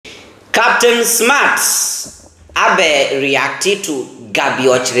Captain Smart Abe reacted to Gabby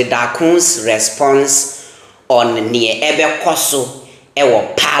Otchere Darko's response on near Ebe Koso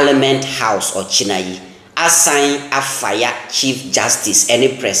ewo Parliament House or Chinayi assign a fire Chief Justice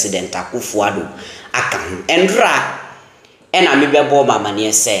any President Akufo-Addo akan endra ena mebebo mama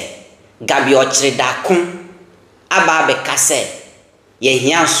ne se Gabby Otchere Darko aba be kase ye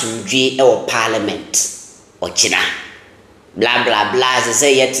hia sumdwe ewo Parliament or China blah blah blah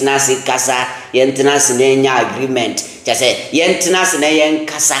say yetina si kasa yentina si nenya agreement just say yentina si yen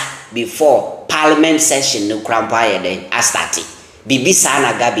kasa before Parliament session no krampa ye den a starting bibi sa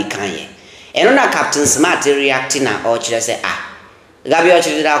na Gabby kan ye eno na Captain Smart reacting na Otchere say Gabby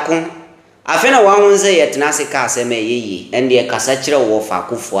Otchere Darko afena wan say yetina si kasa me yeyi and ye kasa kire wo fa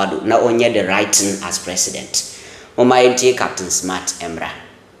Akufo-Addo na onye the right thing as president o my Captain Smart emra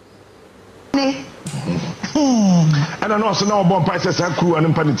I don't know, so now bomb prices are crew and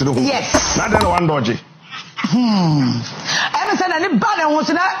impanity. Yes. Not that one dodgy. I said any bad and was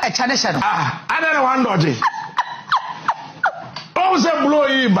not a tradition. I don't know one dodgy. Oh, say blow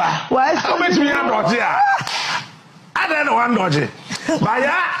you back. Why? How much we have got here? I don't know one dodgy. But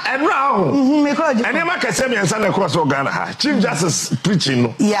yeah, and now, and you make a semi and send across Ghana. Chief Justice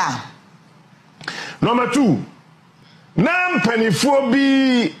preaching. Yeah. Number 2. Nam penifo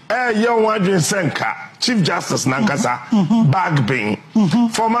bi young wadwin senka Chief Justice Nankasa Bagbin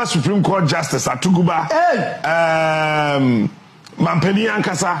former Supreme Court Justice Atuguba Mampeni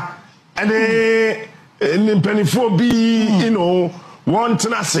Ankasa and penifo bi one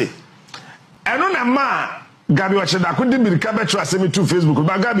tenase and on a ma Gabby Otchere Darko did be the send me to Facebook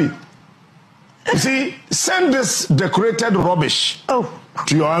but Gabby you see send this decorated rubbish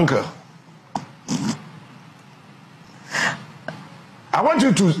to your uncle. I want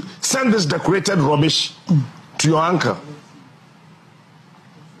you to send this decorated rubbish to your uncle.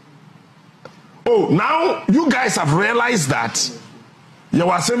 Oh, now you guys have realized that you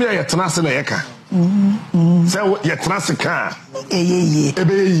are saying you're tenacity na yeka. So you're tenacity can.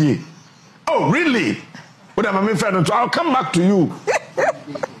 Oh, really? What am I friend? I'll come back to you.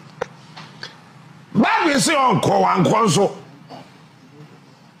 Bagbin say uncle so.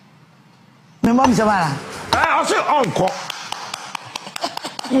 My mom say what? I say uncle.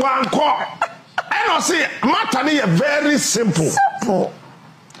 One call. I don't see matter is very simple. Simple.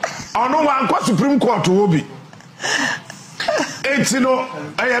 I know one call Supreme Court will be. It's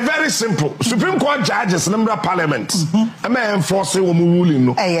very simple. Supreme Court judges number Parliament. I may enforce a woman ruling.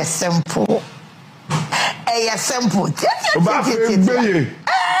 No. Simple. Simple.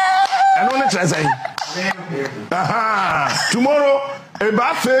 I know what I say. Tomorrow a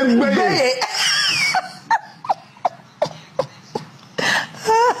buffet.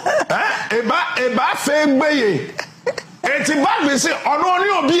 Eba fegbe eti Bagbin say ono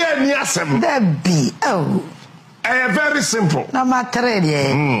obi ani asem that be very simple number 3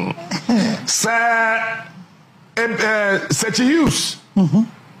 there such use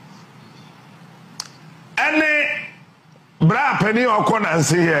any bra penny okona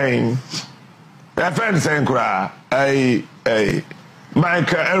say here the friend say nkura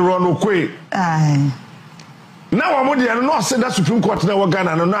Mike Aaron Okwe now I'm no say that Supreme Court na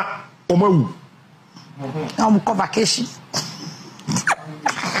Ghana no na omawu I'm on vacation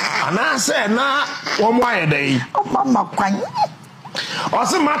and I say na one more day mama kwan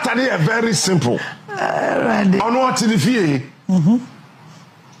also matter is very simple on what the fee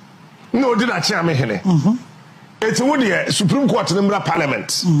no did I chair me here it's would the Supreme Court number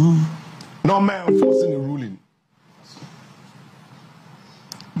Parliament no man enforcing the ruling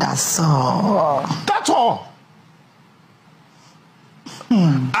that's all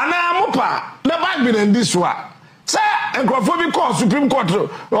Ana mopa na Bagbin and this one. Say enkrofo call Supreme Court.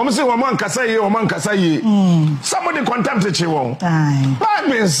 Say woman kasa ye. Somebody contempt the chiwon.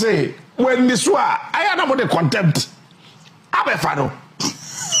 Bagbin say when this one I am not the contempt. Abe fado.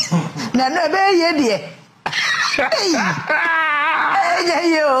 Na no be ye de. Hey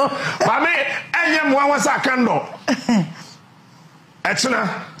yo. Mame enyem wan wasa kando.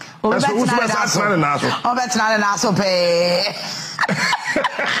 Etna. That's who's best at na so. Obetra na so pe.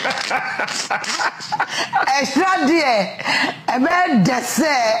 Extra dear, a bed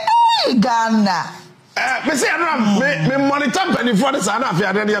say Ghana. Me say me monitor penny for the son of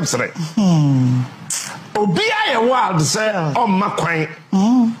your daddy upside. Obia a wild say on my quaint.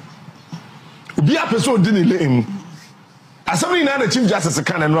 Obia person didn't lame. As somebody now the Chief Justice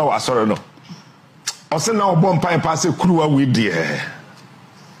can and know sorry no. I say now bomb pipe pass a crew with dear.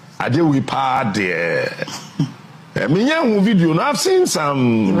 I deal with pa dear. Me young video, no, I've seen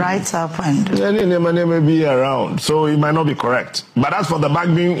some right up and may be around, so it might not be correct. But as for the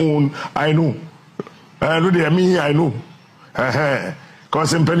Bagbin own, I know. I know.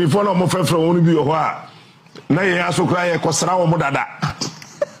 Because in Penifon, I'm afraid from only be a while. Now you also cry a Cosra or Modada.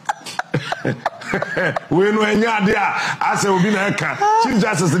 We know any idea. I say, we be she's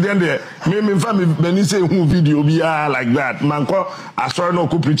just as the end there. Maybe family Benisse who video be like that. Manco, I saw no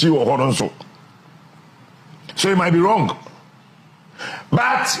kupichi or Horonso. So it might be wrong.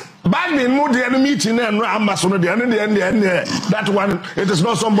 But Bagbin moved the meeting and Amazon the end that one, it is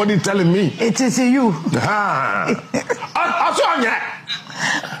not somebody telling me. it is you.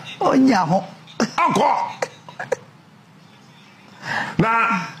 Oh, yeah. Uncle.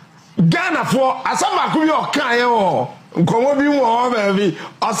 Now, Ghana for Asama Kuyo Kayo, Komobi war, baby.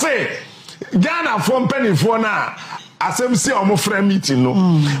 I say, Ghana from penny for now. Assembly or more friend meeting. No,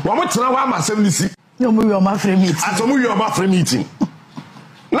 one more time, assembly. No, we are my friend meeting. As a movie of my friend meeting.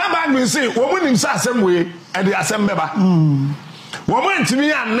 Now, Bagbin say, woman in some way at the assembly. Woman to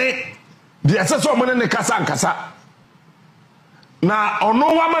me and me, the assessor man in the Kasa. Now, on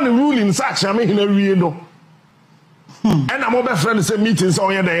no woman ruling such, I mean, in a real. And I'm over friend say meetings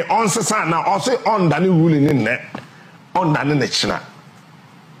on your day on Sasa now, also on the new ruling in there, on the next. And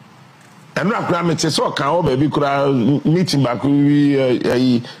now, Grammy, so can baby could meeting back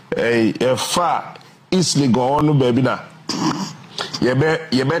a far easily go on, baby. Now, you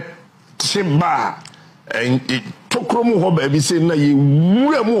bet, Simba, and it took room, baby, saying that you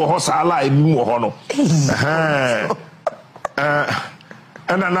will more horse alive, more honor.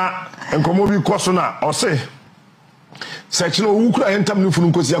 And come over Cosona or say, section of Ukra and Tamil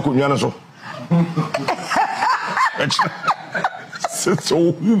from Kosia Kunyana. So,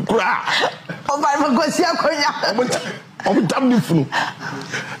 Ukra. Oh, my Gosia Konya. I'm Tamil from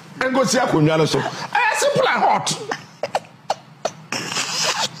and Gosia Kunyana. So, simple and hot.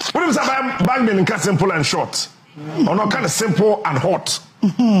 What is about Bagbin and simple and short? Or not kind of simple and hot?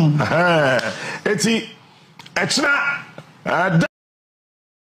 It's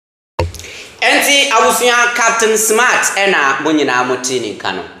Enti abusuya Captain Smart ena bonyina motini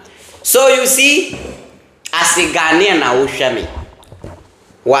kano. So you see, as a Ghanaian na wohwemi,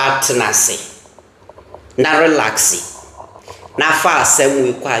 watnase, na relaxi, na fa asem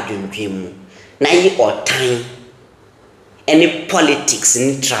we kwa adwendwem, na yi otan, any politics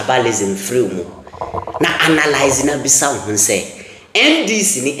ni tribalism free mu, na analyze na bisa ho say,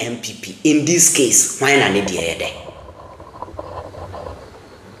 NDC ni MPP in this case, why na ne dey there?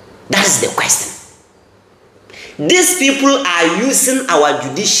 That's the question. These people are using our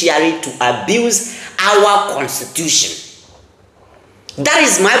judiciary to abuse our constitution. That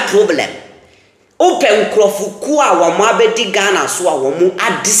is my problem. Open krofukua wa mabedi Ghana so a womu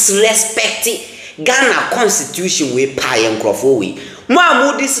are disrespecting Ghana constitution we pay and krofo we.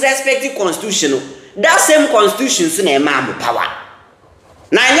 Mamu disrespecting constitution. That same constitution so na mamu power.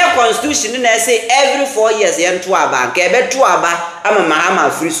 Na nya constitution na say every 4 years yen to aba nke be to aba ama mahama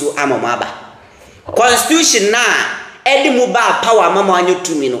free so ama maba. Constitution na edi mu ba power mama anyo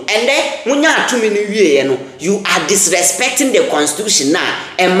tumi no ende munya tumi no wie no you are disrespecting the constitution na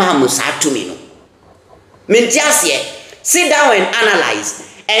emma mu sa tumi no. Mentiasie sit down and analyze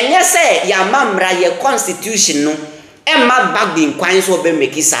enye say ya mamra ye constitution no emma Bagbin kwan so be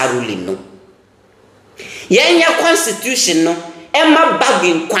make sa ruling no. Yenye constitution no Emma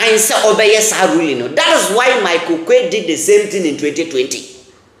Bagbin kwan se obeye sa ruling no. That is why Michael Kwe did the same thing in 2020.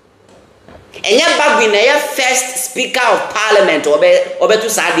 Enya Bagbin na first speaker of parliament obetu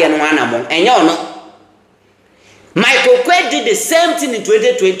sadia no anamo. Enya ono. Michael Kwe did the same thing in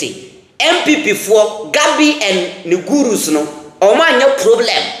 2020. MPP for Gabby and Negurus no. Oma anya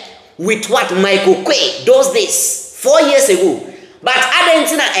problem with what Michael Kwe does this 4 years ago. But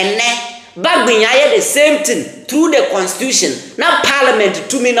Adentina enne Bagbin aye the same thing through the constitution. Now parliament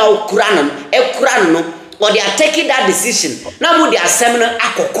to me now Quran no or they are taking that decision. Now with their seminar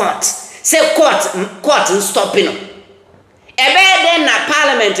ako court. Say court stopping. Ebe then na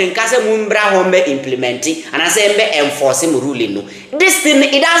parliament in kase mumbra hombe implementing and I say mbe enforcing ruling no. This thing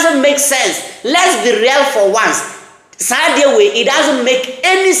it doesn't make sense. Let's be real for once. Sadie way it doesn't make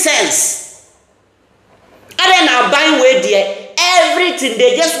any sense. And then now buying way there. Everything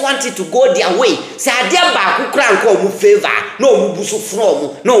they just want it to go their way. Say adia ba ku kra nko mu favor, no mu busu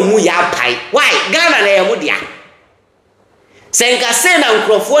from, no mu ya pai. Why? Ghana na ya mu dia. Say nka say na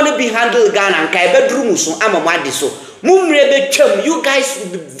nkrofo no be handle Ghana nka e bedru so ama mu ade so. Mu mre be twam. You guys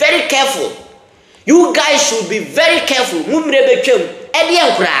should be very careful. You guys should be very careful. Mu mre be twam. Ede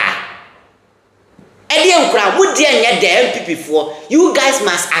enkra mu dia nya de MPP for. You guys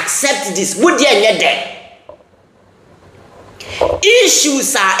must accept this. Mu dia nya de.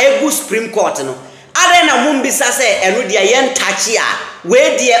 issues are egu Supreme Court no are na mumbisa say eno dia yen tachi a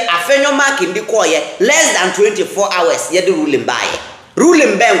we dia afenyo mark ndi koye less than 24 hours ye the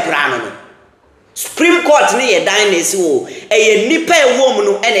ruling ben kura no Supreme Court ni ye dan na si wo eye nipa ewo mu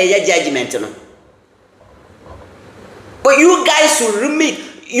no ena ye judgment no. But you guys should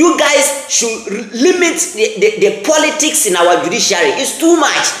limit the politics in our judiciary. It's too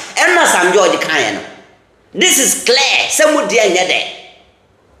much. And not some George Kayano. This is clear. Some dear nyade.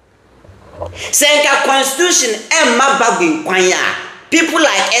 Senka constitution and ma Bagbin kwanya. People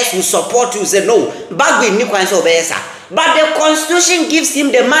like us who support you say no. Bagbin ni kwanso obeyesa. But the constitution gives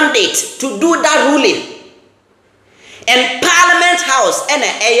him the mandate to do that ruling. And Parliament House and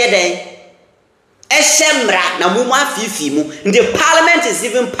a Eshemra na muma fifi mu. The parliament is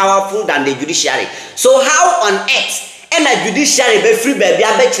even powerful than the judiciary. So how on earth and a judiciary be free baby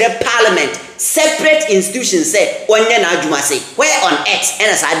abekire parliament separate institutions say onye na adwuma say where on earth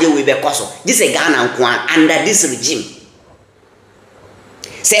and as ade we be koso this a Ghana nkwan under this regime.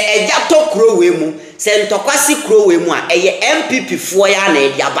 Say eja to kro we mu say ntokwasi kro we mu a eye MPP fo ya na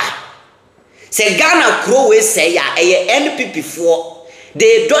ediaba. Say Ghana kro we say ya eye NPP fo.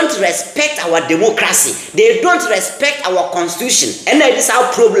 They don't respect our democracy. They don't respect our constitution. And that is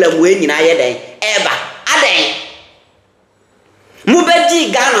our problem when in Ayeden. Ever. Aden.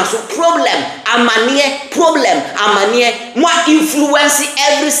 Mubedi Ghana so problem. Amanie. More influence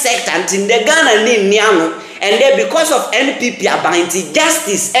every sector until the Ghana ni niano. And then because of NPP abanti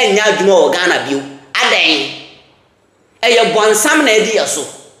justice and yajmo Ghana view. Aden. Eyo bonsam na edi yaso.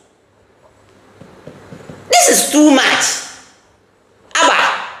 This is too much. Aba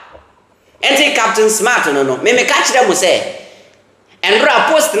enti Captain Smart no me catch them say and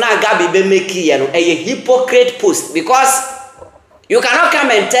post na Gabby be make here no a hypocrite post because you cannot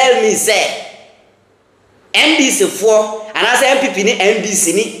come and tell me say NDC for and as MPP ni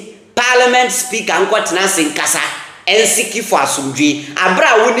NDC ni parliament speaker nkotena sinkasa ensiki for asumdwe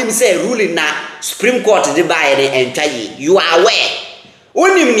abra wonim say ruling na Supreme Court de buy the entire you are aware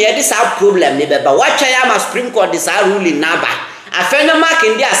wonim ne this problem ne beba watcha ya ma Supreme Court this ruling na ba afenyo mark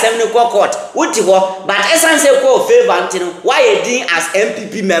in the assembly court wuti ho but essence ko favor antino why you din as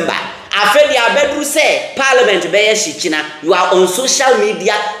MPP member afedi abedru say parliament be shichina you are on social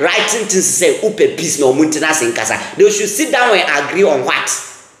media writing things say upe peace no muntina sinkasa they should sit down and agree on what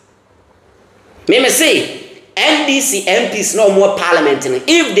me say NDC MPs no more parliament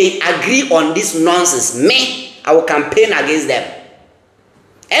if they agree on this nonsense me I will campaign against them.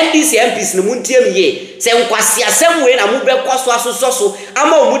 NDC MPs no muntiem ye se nkwasi asem we na mu be kwaso asoso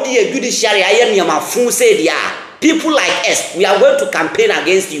ama omudi e judiciary aye niam afun say dia people like us we are going to campaign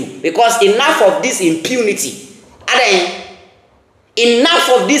against you because enough of this impunity aden enough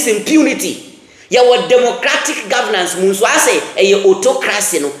of this impunity your democratic governance munso ase e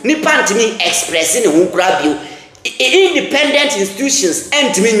autocracy no nipa ntimi express ne hu kura bio independent institutions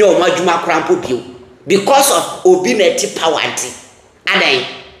entimi nyo madwuma krampo bio because of obineti power anti aden.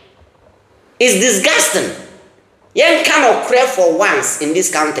 It's disgusting. Yen cannot crave for once in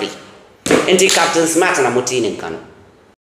this country. Anti Captain Smart and Amotini can.